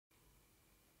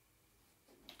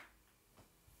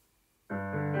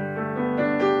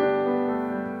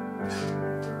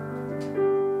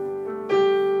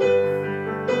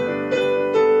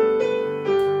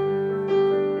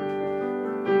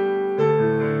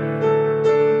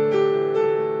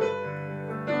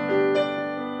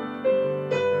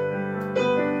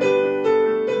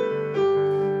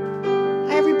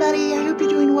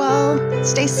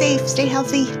Stay safe, stay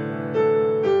healthy.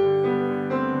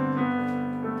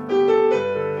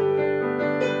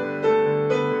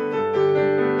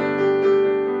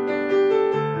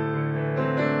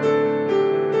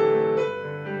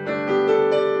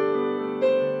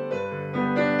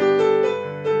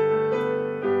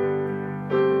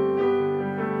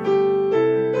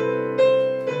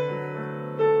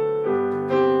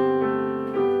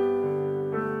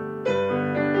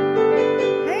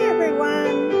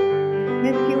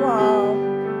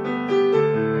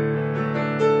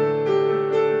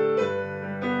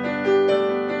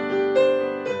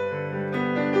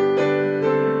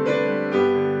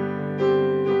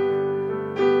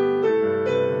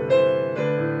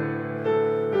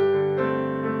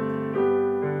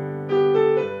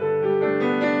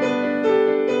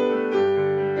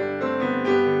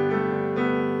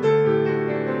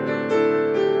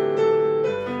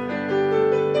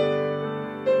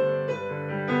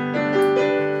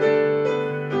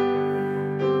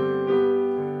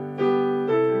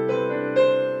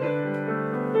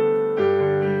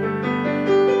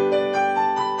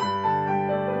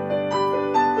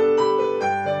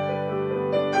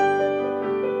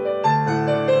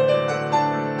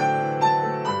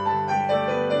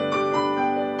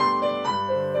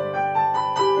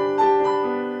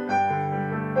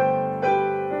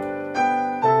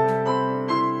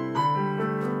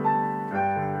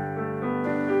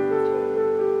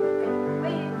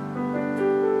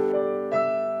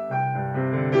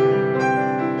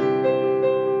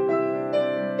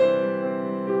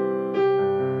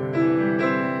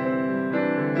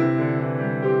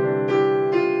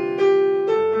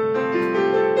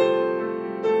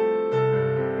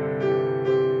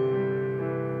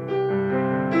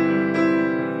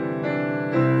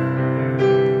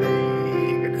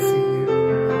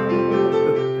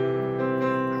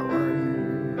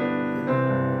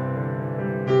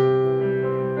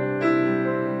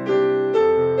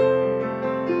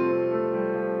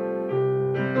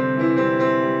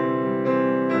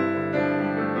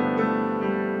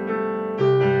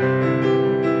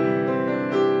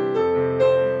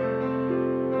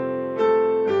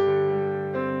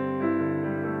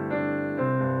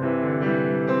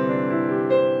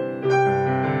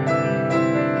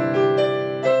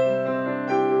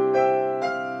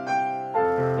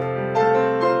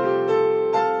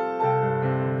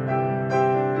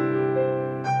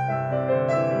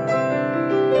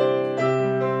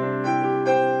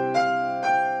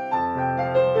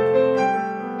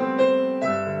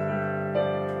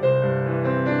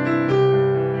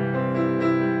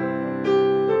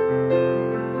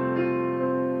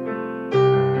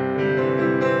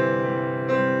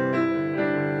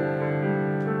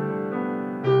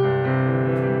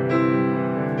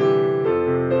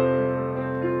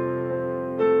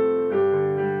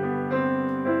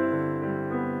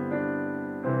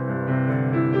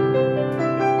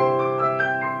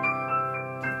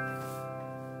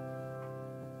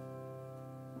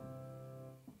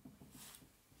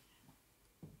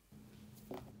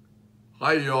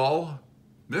 Hi, y'all.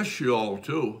 Miss you all,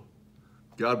 too.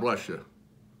 God bless you.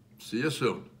 See you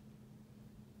soon.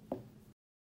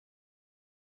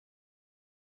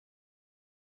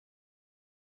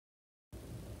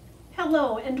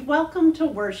 Hello and welcome to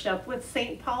worship with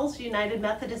St. Paul's United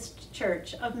Methodist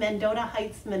Church of Mendota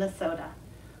Heights, Minnesota.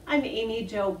 I'm Amy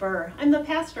Jo Burr. I'm the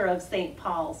pastor of St.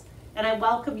 Paul's, and I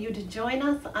welcome you to join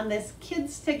us on this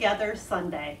Kids Together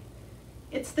Sunday.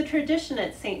 It's the tradition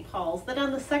at St. Paul's that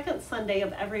on the second Sunday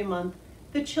of every month,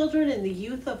 the children and the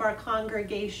youth of our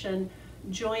congregation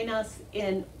join us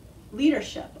in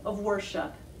leadership of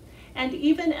worship. And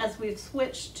even as we've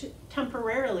switched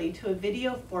temporarily to a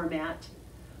video format,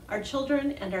 our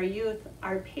children and our youth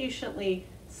are patiently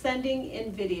sending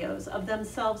in videos of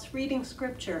themselves reading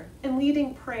scripture and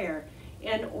leading prayer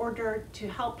in order to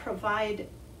help provide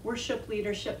worship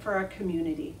leadership for our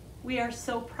community. We are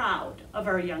so proud of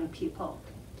our young people.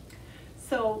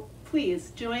 So please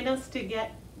join us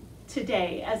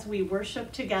today as we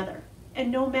worship together.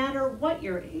 And no matter what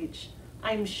your age,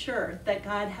 I'm sure that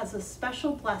God has a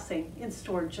special blessing in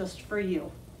store just for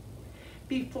you.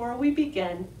 Before we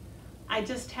begin, I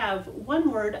just have one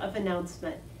word of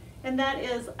announcement, and that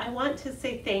is I want to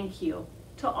say thank you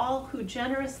to all who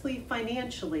generously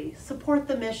financially support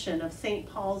the mission of St.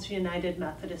 Paul's United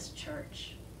Methodist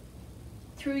Church.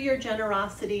 Through your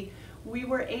generosity, we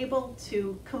were able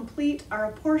to complete our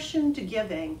apportioned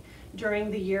giving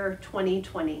during the year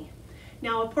 2020.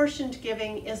 Now, apportioned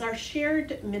giving is our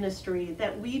shared ministry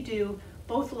that we do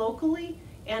both locally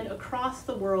and across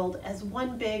the world as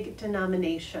one big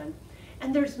denomination.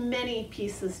 And there's many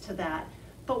pieces to that.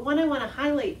 But what I want to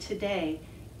highlight today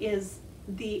is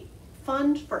the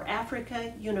Fund for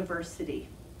Africa University.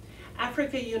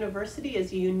 Africa University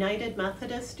is a United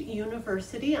Methodist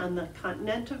university on the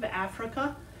continent of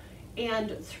Africa,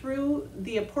 and through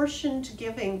the Apportioned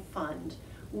Giving Fund,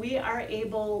 we are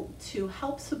able to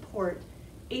help support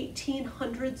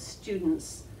 1,800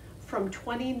 students from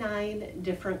 29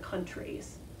 different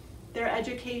countries. Their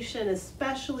education is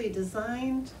specially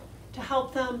designed to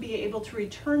help them be able to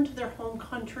return to their home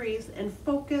countries and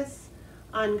focus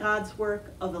on God's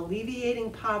work of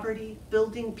alleviating poverty,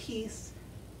 building peace,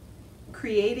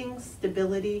 creating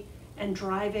stability, and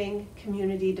driving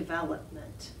community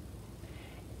development.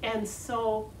 And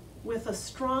so with a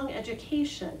strong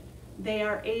education, they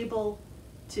are able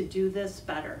to do this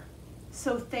better.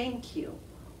 So thank you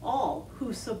all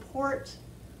who support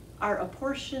our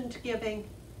apportioned giving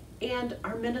and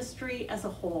our ministry as a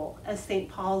whole as St.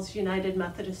 Paul's United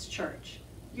Methodist Church.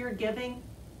 Your giving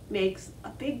makes a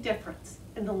big difference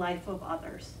in the life of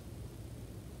others.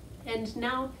 And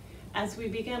now, as we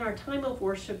begin our time of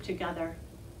worship together,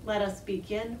 let us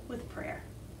begin with prayer.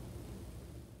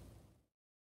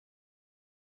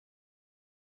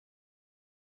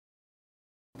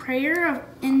 Prayer of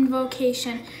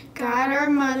invocation. God, our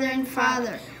Mother and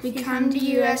Father, we come to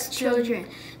you as children.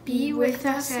 Be with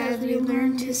us as we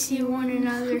learn to see one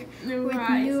another with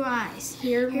new eyes,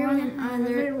 hear one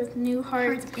another with new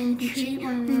hearts, and treat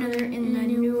one another in a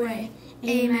new way.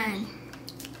 Amen.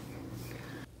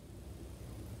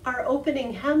 Our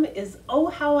opening hymn is "Oh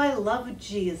How I Love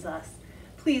Jesus."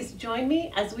 Please join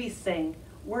me as we sing.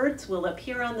 Words will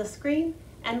appear on the screen,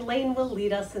 and Lane will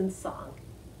lead us in song.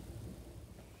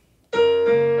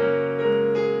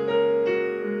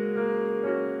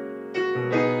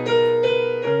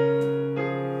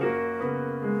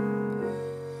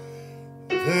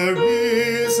 There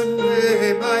is a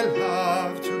name I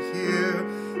love to hear,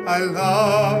 I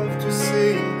love to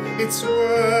sing its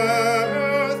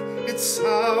worth. It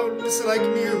sounds like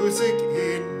music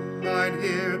in mine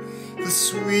ear, the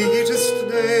sweetest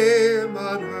name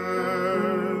on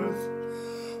earth.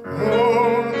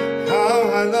 Oh, how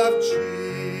I love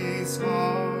Jesus.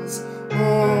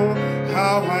 Oh,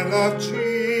 how I love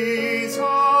Jesus.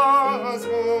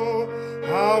 Oh,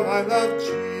 how I love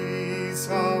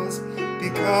Jesus,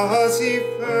 because he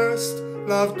first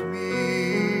loved me.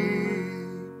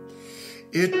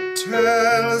 It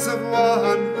tells of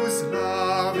one whose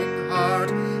loving heart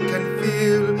can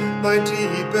feel my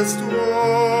deepest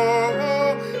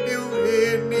woe, who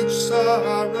in each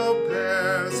sorrow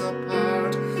bears a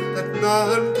part that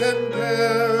none can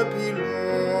bear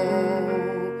below.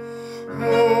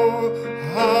 Oh,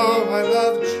 how I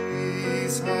love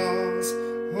Jesus.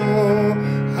 Oh,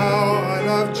 how I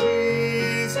love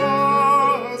Jesus.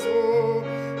 Oh,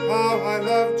 how I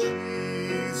love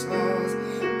Jesus,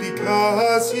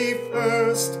 because he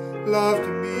first loved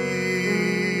me.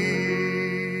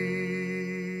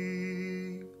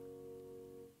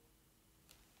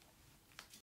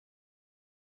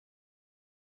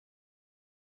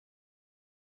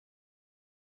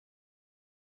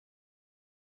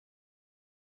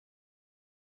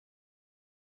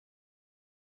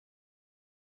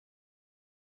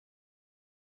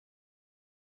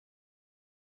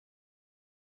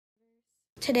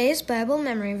 Today's Bible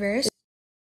memory verse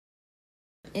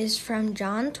is from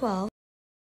John 12,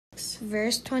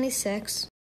 verse 26.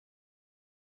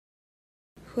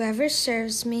 Whoever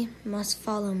serves me must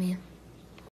follow me.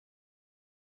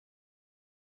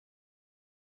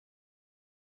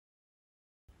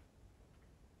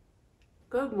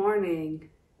 Good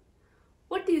morning.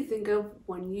 What do you think of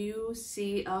when you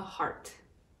see a heart?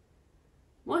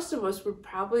 Most of us would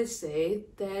probably say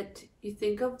that you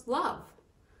think of love.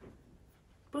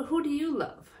 But who do you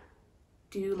love?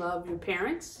 Do you love your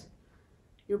parents,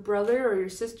 your brother or your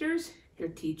sisters, your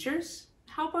teachers?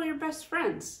 How about your best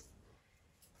friends?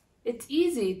 It's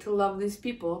easy to love these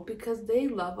people because they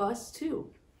love us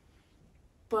too.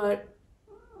 But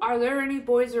are there any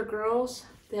boys or girls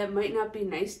that might not be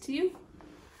nice to you?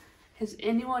 Has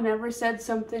anyone ever said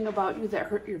something about you that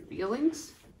hurt your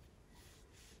feelings?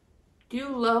 Do you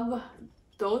love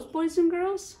those boys and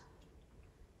girls?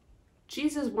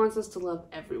 Jesus wants us to love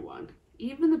everyone,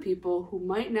 even the people who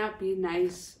might not be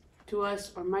nice to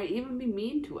us or might even be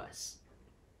mean to us.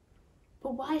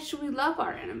 But why should we love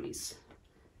our enemies?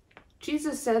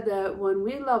 Jesus said that when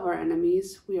we love our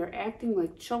enemies, we are acting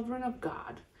like children of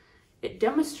God. It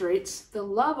demonstrates the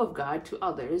love of God to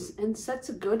others and sets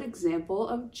a good example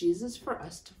of Jesus for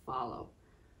us to follow.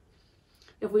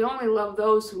 If we only love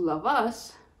those who love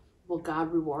us, will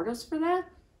God reward us for that?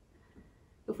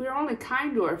 If we are only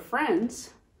kind to our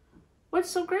friends, what's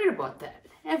so great about that?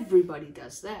 Everybody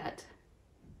does that.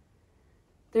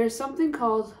 There's something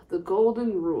called the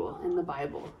Golden Rule in the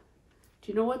Bible.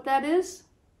 Do you know what that is?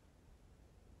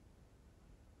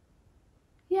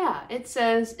 Yeah, it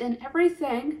says, "In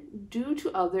everything, do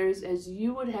to others as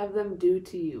you would have them do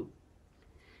to you."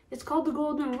 It's called the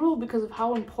Golden Rule because of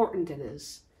how important it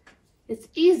is. It's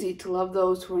easy to love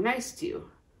those who are nice to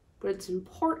you, but it's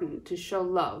important to show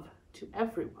love to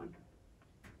everyone.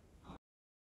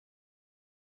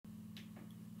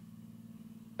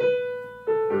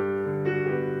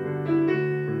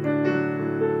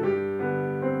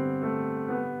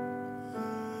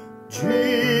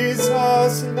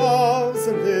 Jesus loves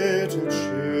the little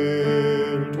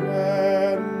children,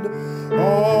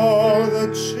 all the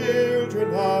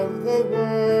children of the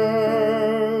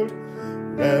world.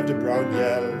 Red, brown,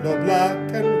 yellow, black,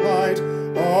 and white,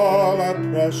 all are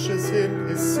precious in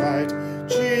his sight.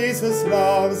 Jesus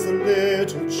loves the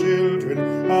little children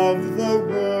of the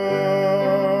world.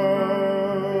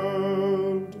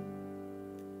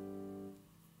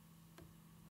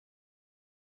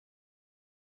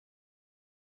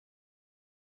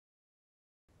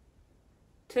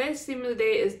 Today's theme of the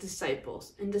day is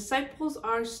disciples, and disciples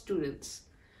are students.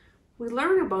 We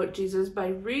learn about Jesus by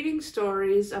reading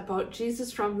stories about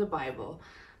Jesus from the Bible.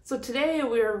 So today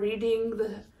we are reading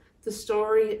the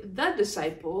story, The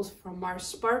Disciples, from our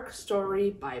Spark Story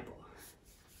Bible.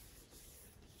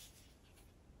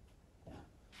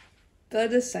 The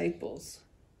Disciples.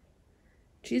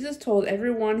 Jesus told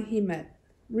everyone he met,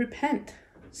 "Repent,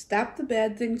 stop the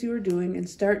bad things you are doing, and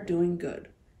start doing good."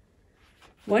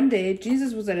 One day,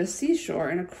 Jesus was at a seashore,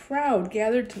 and a crowd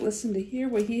gathered to listen to hear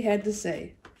what he had to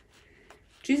say.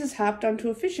 Jesus hopped onto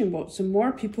a fishing boat so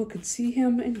more people could see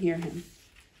him and hear him.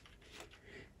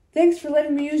 "Thanks for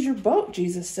letting me use your boat,"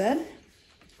 Jesus said.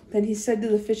 Then he said to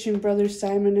the fishing brothers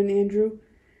Simon and Andrew,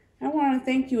 "I want to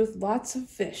thank you with lots of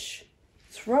fish.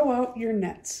 Throw out your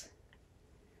nets."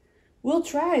 "We'll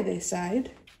try," they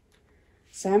sighed.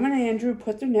 Simon and Andrew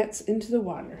put their nets into the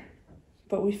water.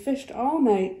 "But we fished all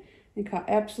night and caught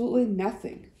absolutely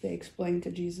nothing," they explained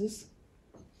to Jesus.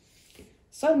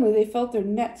 Suddenly they felt their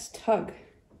nets tug.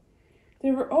 They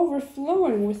were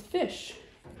overflowing with fish.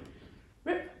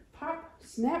 Rip, pop,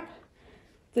 snap.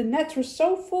 The nets were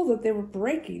so full that they were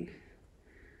breaking.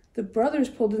 The brothers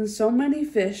pulled in so many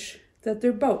fish that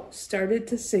their boat started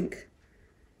to sink.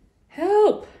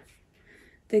 "Help!"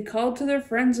 They called to their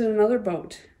friends in another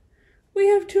boat. "We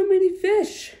have too many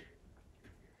fish."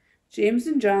 James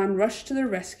and John rushed to their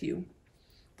rescue.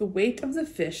 The weight of the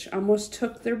fish almost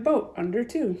took their boat under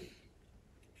too.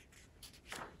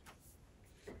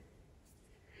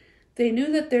 They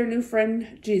knew that their new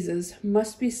friend Jesus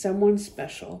must be someone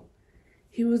special.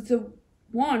 He was the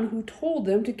one who told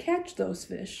them to catch those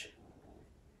fish.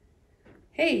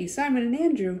 "Hey, Simon and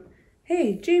Andrew.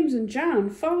 Hey, James and John,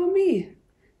 follow me,"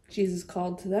 Jesus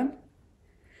called to them.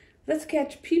 "Let's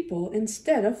catch people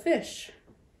instead of fish."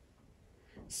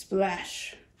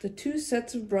 Splash! The two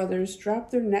sets of brothers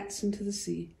dropped their nets into the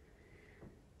sea.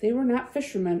 They were not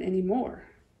fishermen anymore.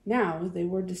 Now they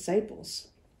were disciples.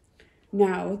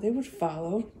 Now they would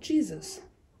follow Jesus.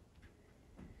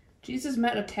 Jesus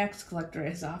met a tax collector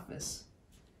at his office.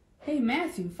 "Hey,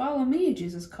 Matthew, follow me,"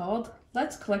 Jesus called.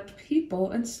 "Let's collect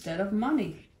people instead of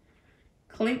money."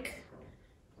 Clink!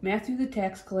 Matthew the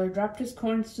tax collector dropped his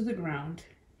coins to the ground.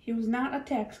 He was not a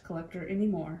tax collector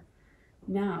anymore.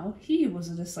 Now he was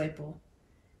a disciple.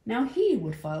 Now he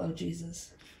would follow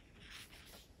Jesus.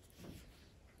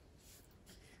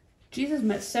 Jesus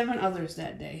met 7 others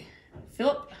that day.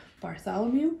 Philip,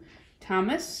 Bartholomew,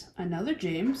 Thomas, another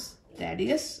James,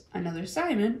 Thaddeus, another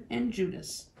Simon, and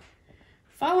Judas.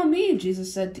 "Follow me,"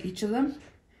 Jesus said to each of them.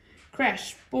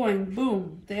 Crash, boing,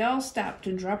 boom. They all stopped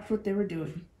and dropped what they were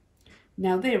doing.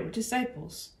 Now they were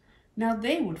disciples. Now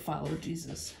they would follow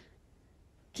Jesus.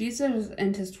 Jesus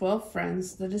and his 12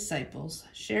 friends, the disciples,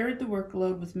 shared the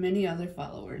workload with many other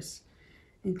followers,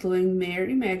 including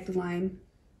Mary Magdalene,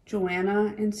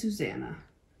 Joanna, and Susanna.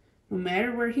 No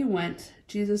matter where he went,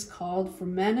 Jesus called for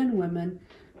men and women,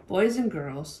 boys and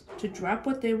girls, to drop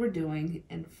what they were doing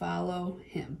and follow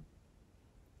him.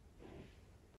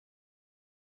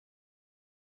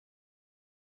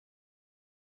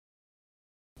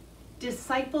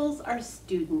 Disciples are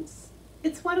students.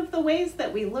 It's one of the ways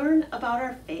that we learn about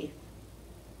our faith.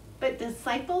 But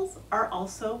disciples are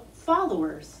also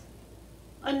followers.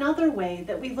 Another way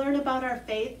that we learn about our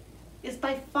faith is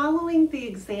by following the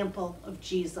example of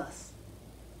Jesus.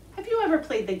 Have you ever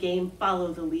played the game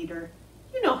Follow the Leader?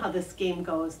 You know how this game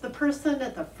goes. The person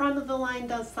at the front of the line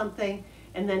does something,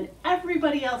 and then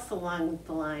everybody else along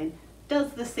the line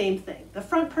does the same thing. The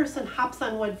front person hops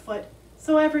on one foot,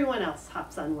 so everyone else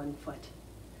hops on one foot.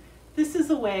 This is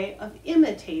a way of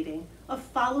imitating, of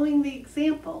following the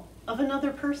example of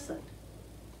another person.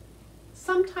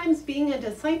 Sometimes being a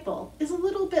disciple is a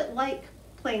little bit like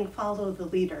playing follow the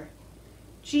leader.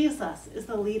 Jesus is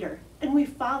the leader, and we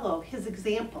follow his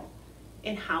example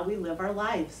in how we live our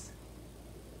lives.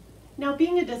 Now,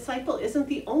 being a disciple isn't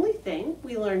the only thing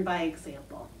we learn by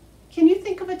example. Can you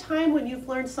think of a time when you've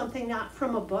learned something not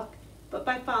from a book, but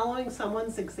by following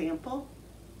someone's example?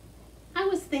 I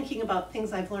was thinking about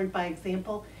things I've learned by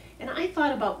example, and I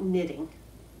thought about knitting.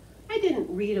 I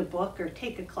didn't read a book or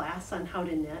take a class on how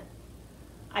to knit.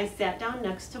 I sat down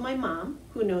next to my mom,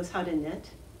 who knows how to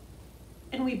knit,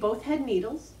 and we both had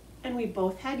needles, and we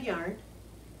both had yarn,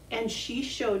 and she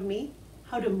showed me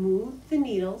how to move the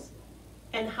needles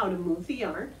and how to move the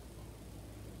yarn.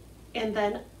 And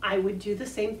then I would do the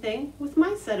same thing with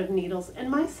my set of needles and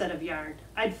my set of yarn.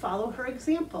 I'd follow her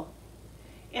example.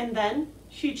 And then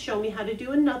she'd show me how to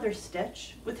do another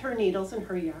stitch with her needles and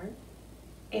her yarn.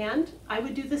 And I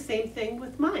would do the same thing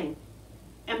with mine.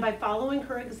 And by following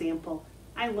her example,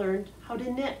 I learned how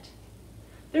to knit.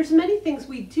 There's many things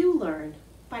we do learn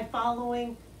by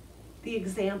following the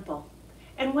example.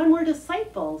 And when we're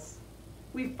disciples,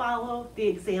 we follow the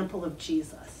example of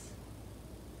Jesus.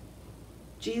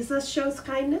 Jesus shows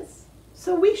kindness,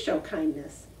 so we show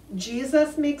kindness.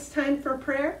 Jesus makes time for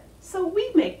prayer, so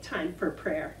we make time for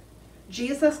prayer.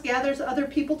 Jesus gathers other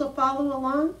people to follow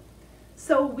along,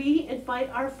 so we invite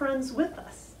our friends with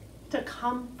us to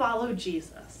come follow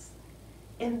Jesus.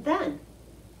 And then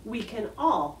we can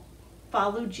all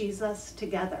follow Jesus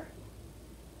together.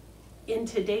 In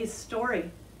today's story,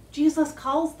 Jesus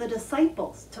calls the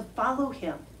disciples to follow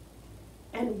him.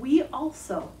 And we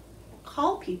also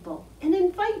call people and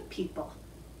invite people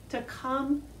to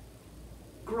come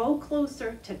grow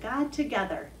closer to God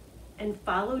together and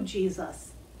follow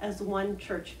Jesus as one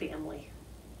church family.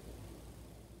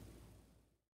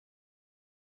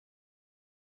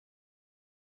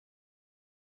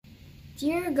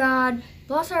 Dear God,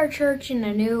 bless our church in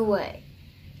a new way.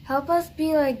 Help us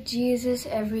be like Jesus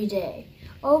every day.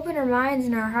 Open our minds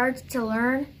and our hearts to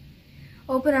learn.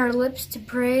 Open our lips to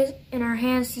praise and our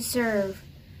hands to serve.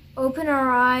 Open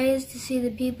our eyes to see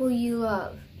the people you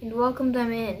love and welcome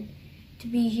them in to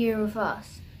be here with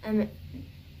us. Amen.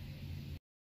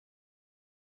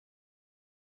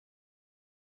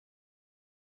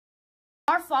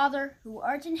 Our Father, who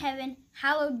art in heaven,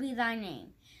 hallowed be thy name.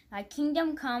 Thy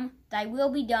kingdom come, thy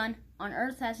will be done, on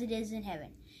earth as it is in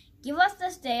heaven. Give us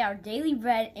this day our daily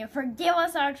bread, and forgive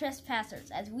us our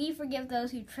trespasses, as we forgive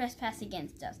those who trespass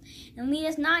against us. And lead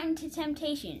us not into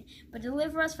temptation, but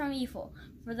deliver us from evil.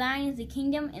 For thine is the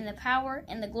kingdom, and the power,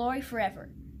 and the glory forever.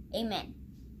 Amen.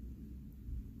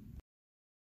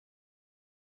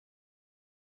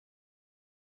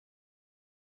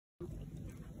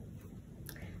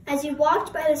 As he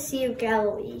walked by the Sea of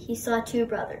Galilee, he saw two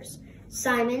brothers,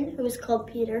 Simon, who was called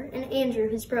Peter, and Andrew,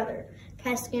 his brother,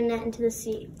 casting a net into the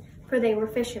sea, for they were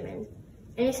fishermen.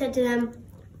 And he said to them,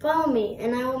 "Follow me,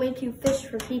 and I will make you fish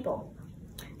for people."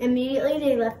 Immediately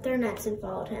they left their nets and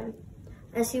followed him.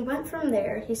 As he went from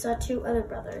there, he saw two other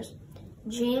brothers,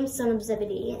 James, son of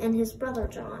Zebedee, and his brother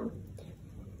John,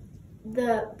 in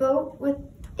the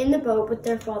boat with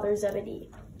their father Zebedee,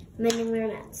 mending their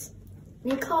nets.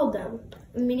 And he called them.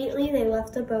 Immediately they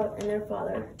left the boat and their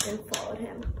father and followed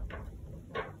him.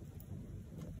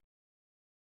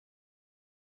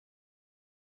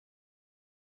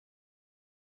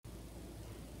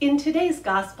 In today's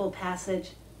gospel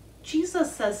passage,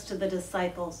 Jesus says to the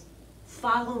disciples,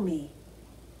 "Follow me."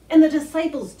 And the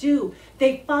disciples do.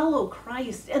 They follow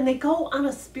Christ, and they go on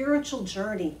a spiritual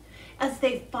journey. As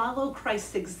they follow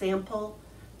Christ's example,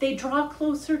 they draw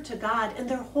closer to God, and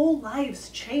their whole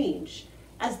lives change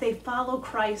as they follow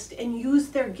Christ and use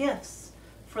their gifts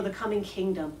for the coming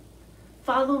kingdom.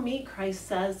 "Follow me," Christ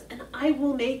says, "and I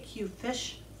will make you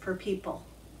fish for people."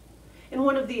 And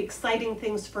one of the exciting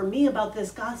things for me about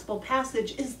this gospel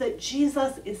passage is that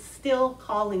Jesus is still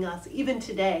calling us, even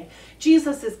today.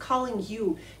 Jesus is calling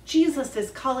you. Jesus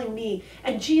is calling me.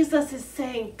 And Jesus is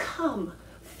saying, "Come,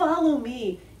 follow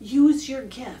me. Use your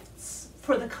gifts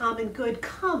for the common good.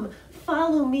 Come,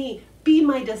 follow me. Be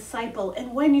my disciple.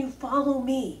 And when you follow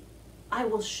me, I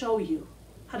will show you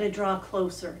how to draw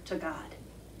closer to God."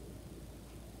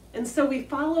 And so we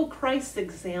follow Christ's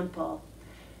example.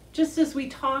 Just as we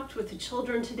talked with the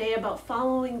children today about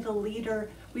following the leader,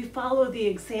 we follow the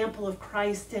example of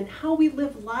Christ and how we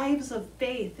live lives of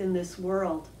faith in this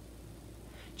world.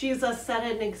 Jesus set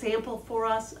an example for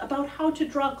us about how to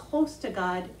draw close to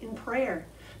God in prayer.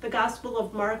 The Gospel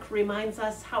of Mark reminds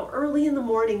us how early in the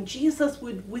morning Jesus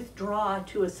would withdraw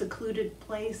to a secluded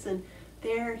place, and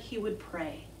there he would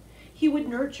pray. He would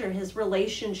nurture his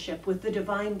relationship with the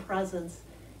divine presence.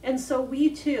 And so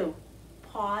we too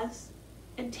pause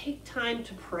and take time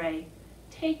to pray.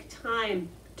 Take time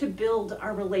to build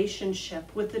our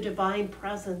relationship with the divine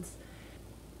presence,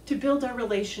 to build our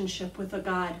relationship with a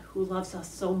God who loves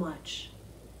us so much.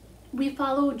 We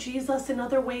follow Jesus in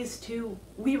other ways too.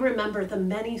 We remember the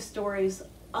many stories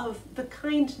of the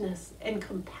kindness and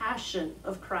compassion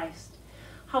of Christ,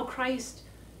 how Christ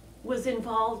was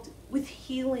involved with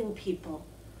healing people,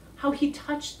 how he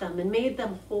touched them and made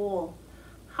them whole,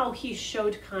 how he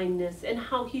showed kindness and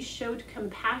how he showed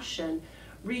compassion,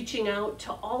 reaching out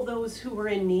to all those who were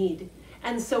in need.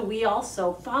 And so we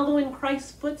also follow in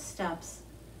Christ's footsteps,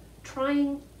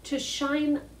 trying to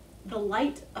shine the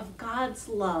light of God's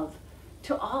love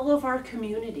to all of our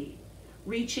community,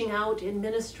 reaching out in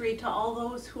ministry to all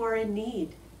those who are in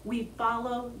need. We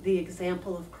follow the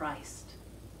example of Christ.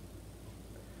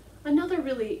 Another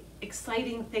really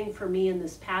exciting thing for me in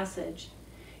this passage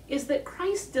is that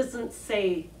Christ doesn't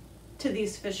say to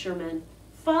these fishermen,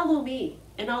 "Follow me,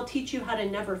 and I'll teach you how to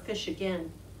never fish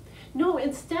again." No,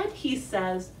 instead he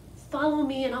says, "Follow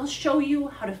me, and I'll show you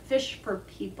how to fish for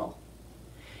people."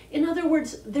 In other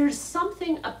words, there's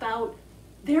something about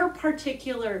their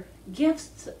particular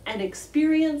gifts and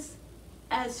experience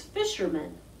as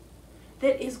fishermen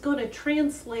that is going to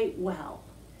translate well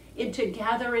into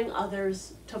gathering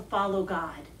others to follow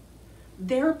God.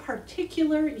 Their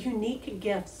particular unique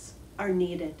gifts are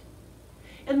needed.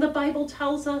 And the Bible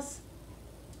tells us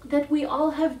that we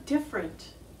all have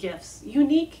different gifts,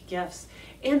 unique gifts,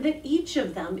 and that each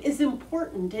of them is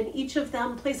important and each of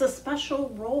them plays a special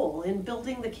role in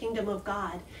building the kingdom of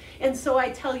God. And so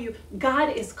I tell you, God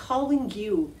is calling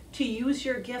you to use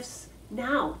your gifts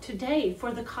now, today,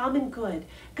 for the common good.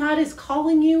 God is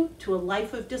calling you to a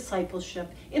life of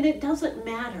discipleship, and it doesn't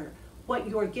matter what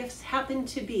your gifts happen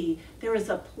to be. There is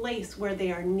a place where they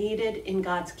are needed in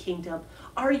God's kingdom.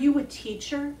 Are you a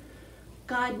teacher?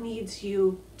 God needs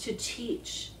you to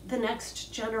teach the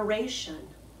next generation.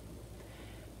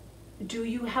 Do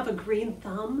you have a green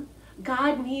thumb?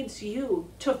 God needs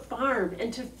you to farm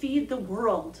and to feed the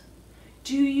world.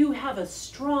 Do you have a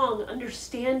strong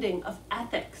understanding of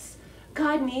ethics?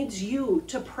 God needs you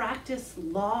to practice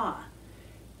law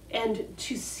and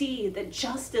to see that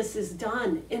justice is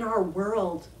done in our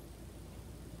world.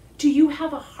 Do you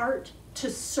have a heart to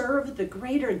serve the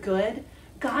greater good?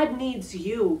 God needs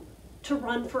you to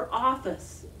run for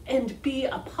office and be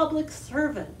a public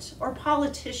servant or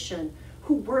politician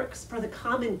who works for the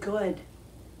common good.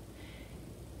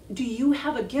 Do you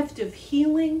have a gift of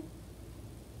healing?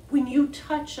 When you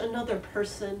touch another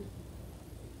person,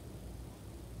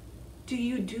 do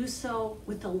you do so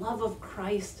with the love of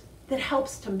Christ that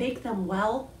helps to make them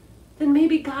well? Then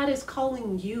maybe God is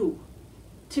calling you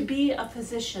to be a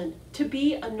physician, to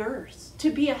be a nurse, to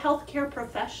be a healthcare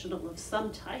professional of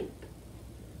some type.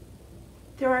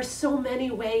 There are so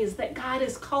many ways that God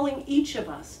is calling each of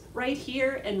us right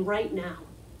here and right now.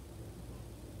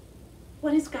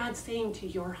 What is God saying to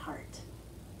your heart?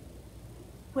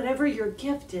 Whatever your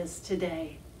gift is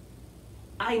today,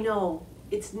 I know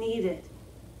it's needed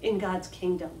in God's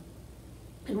kingdom.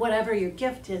 And whatever your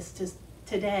gift is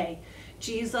today,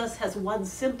 Jesus has one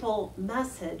simple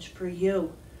message for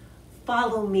you.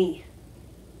 Follow me.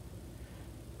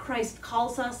 Christ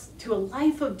calls us to a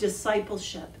life of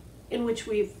discipleship in which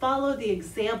we follow the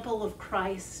example of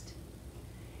Christ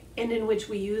and in which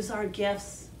we use our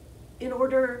gifts in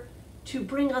order to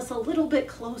bring us a little bit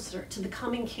closer to the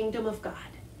coming kingdom of God.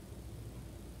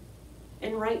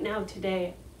 And right now,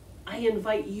 today, I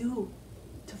invite you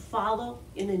to follow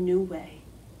in a new way,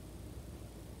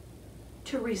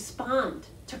 to respond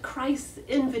to Christ's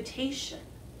invitation.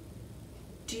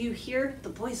 Do you hear the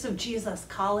voice of Jesus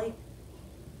calling?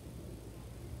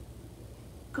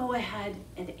 Go ahead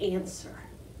and answer.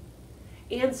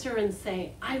 Answer and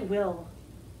say, I will.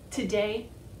 Today,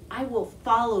 I will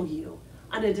follow you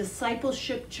on a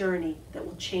discipleship journey that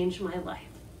will change my life.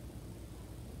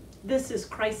 This is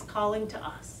Christ's calling to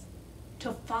us,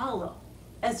 to follow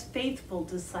as faithful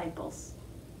disciples.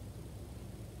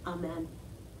 Amen.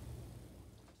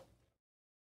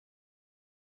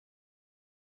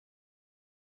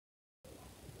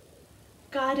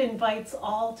 God invites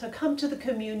all to come to the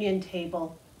communion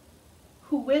table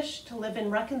who wish to live in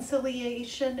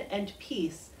reconciliation and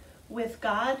peace with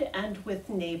God and with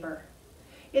neighbor.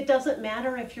 It doesn't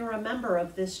matter if you're a member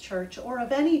of this church or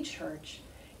of any church.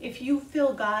 If you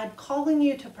feel God calling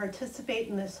you to participate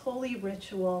in this holy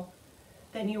ritual,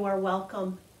 then you are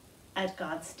welcome at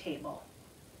God's table.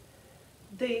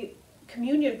 The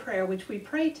communion prayer which we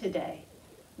pray today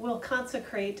will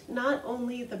consecrate not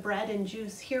only the bread and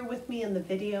juice here with me in the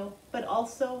video, but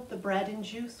also the bread and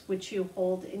juice which you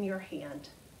hold in your hand.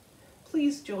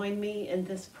 Please join me in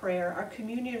this prayer. Our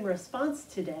communion response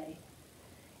today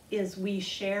is we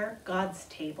share God's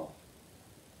table.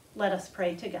 Let us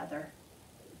pray together.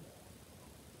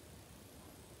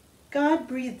 God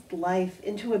breathed life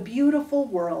into a beautiful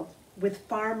world with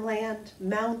farmland,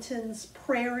 mountains,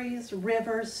 prairies,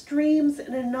 rivers, streams,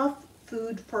 and enough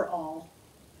food for all.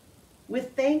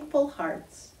 With thankful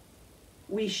hearts,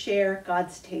 we share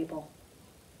God's table.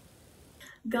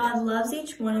 God loves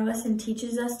each one of us and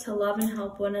teaches us to love and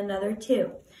help one another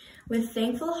too. With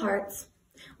thankful hearts,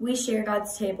 we share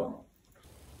God's table.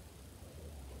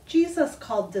 Jesus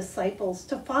called disciples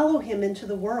to follow him into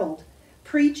the world,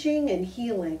 preaching and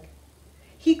healing.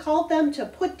 He called them to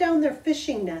put down their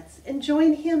fishing nets and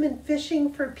join him in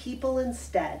fishing for people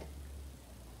instead.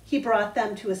 He brought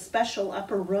them to a special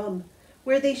upper room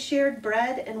where they shared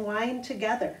bread and wine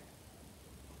together.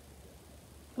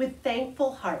 With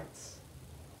thankful hearts,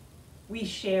 we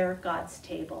share God's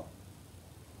table.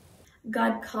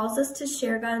 God calls us to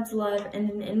share God's love and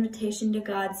an invitation to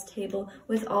God's table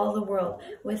with all the world.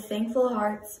 With thankful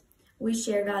hearts, we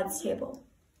share God's table.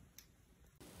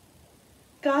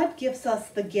 God gives us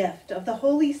the gift of the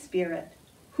Holy Spirit,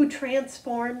 who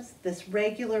transforms this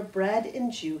regular bread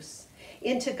and juice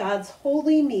into God's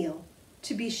holy meal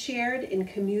to be shared in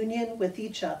communion with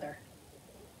each other.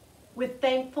 With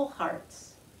thankful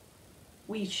hearts,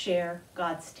 we share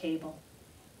God's table.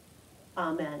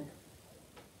 Amen.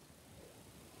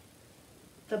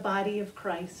 The body of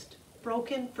Christ,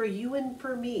 broken for you and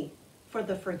for me, for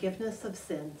the forgiveness of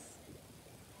sins.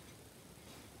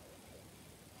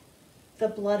 The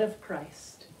blood of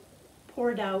Christ,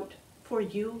 poured out for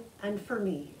you and for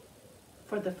me,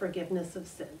 for the forgiveness of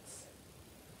sins.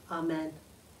 Amen.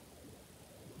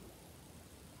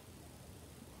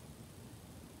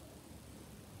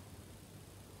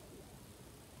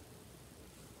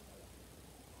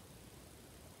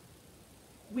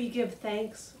 We give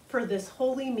thanks for this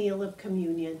holy meal of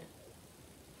communion.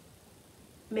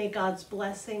 May God's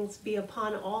blessings be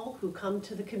upon all who come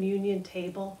to the communion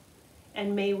table,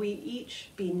 and may we each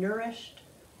be nourished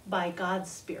by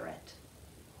God's Spirit.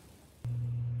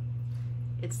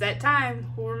 It's that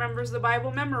time. Who remembers the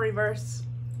Bible memory verse?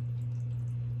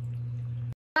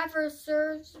 Whoever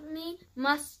serves me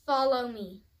must follow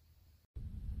me.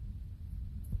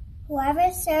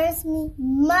 Whoever serves me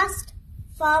must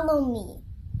follow me.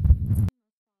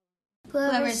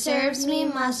 Whoever serves me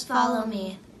must follow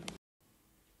me.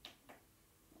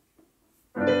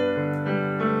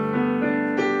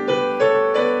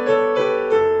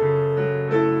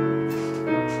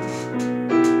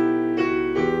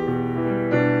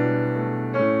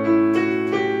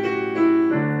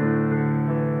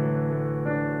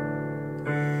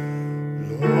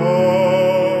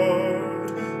 Lord,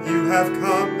 you have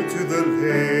come to the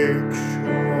lake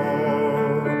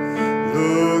shore,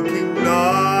 looking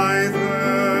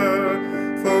neither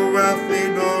for wealthy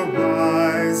nor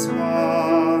wise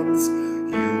ones.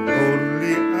 You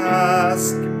only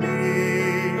ask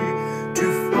me to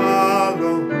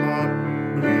follow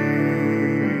humbly.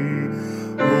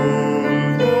 Oh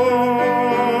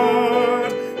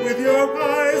Lord, with your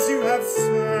eyes you have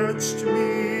searched me,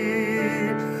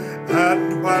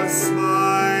 and while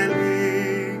smiling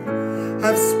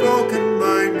have spoken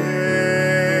my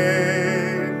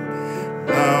name.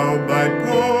 Now my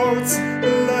boat's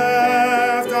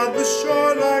left on the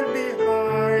shoreline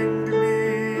behind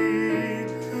me.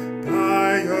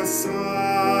 By your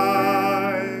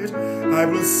side I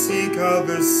will seek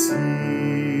other seas.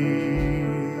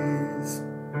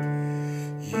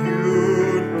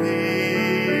 You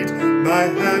need my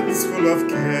hands full of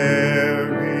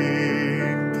caring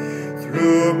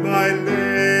through my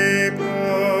labors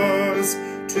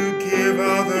to give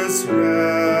others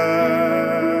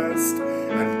rest,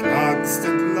 and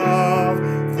constant love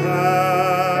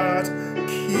that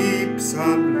keeps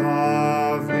on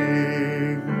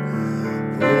loving.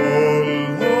 Oh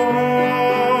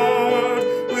Lord,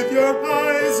 with your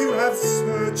eyes you have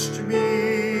searched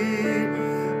me,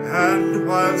 and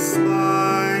while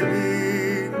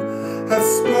smiling have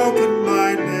spoken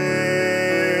my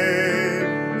name.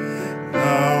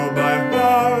 Now my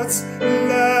heart's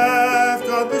left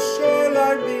on the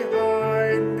shoreline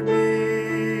behind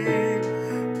me.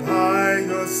 By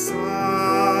your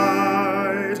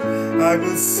side I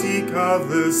will seek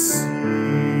other seas.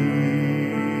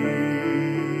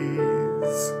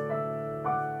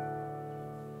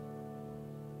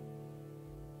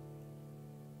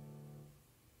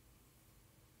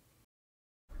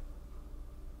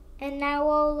 And now,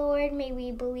 O Lord, may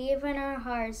we believe in our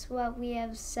hearts what we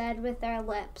have said with our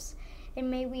lips,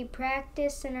 and may we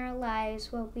practice in our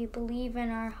lives what we believe in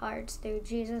our hearts through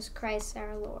Jesus Christ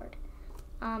our Lord.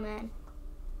 Amen.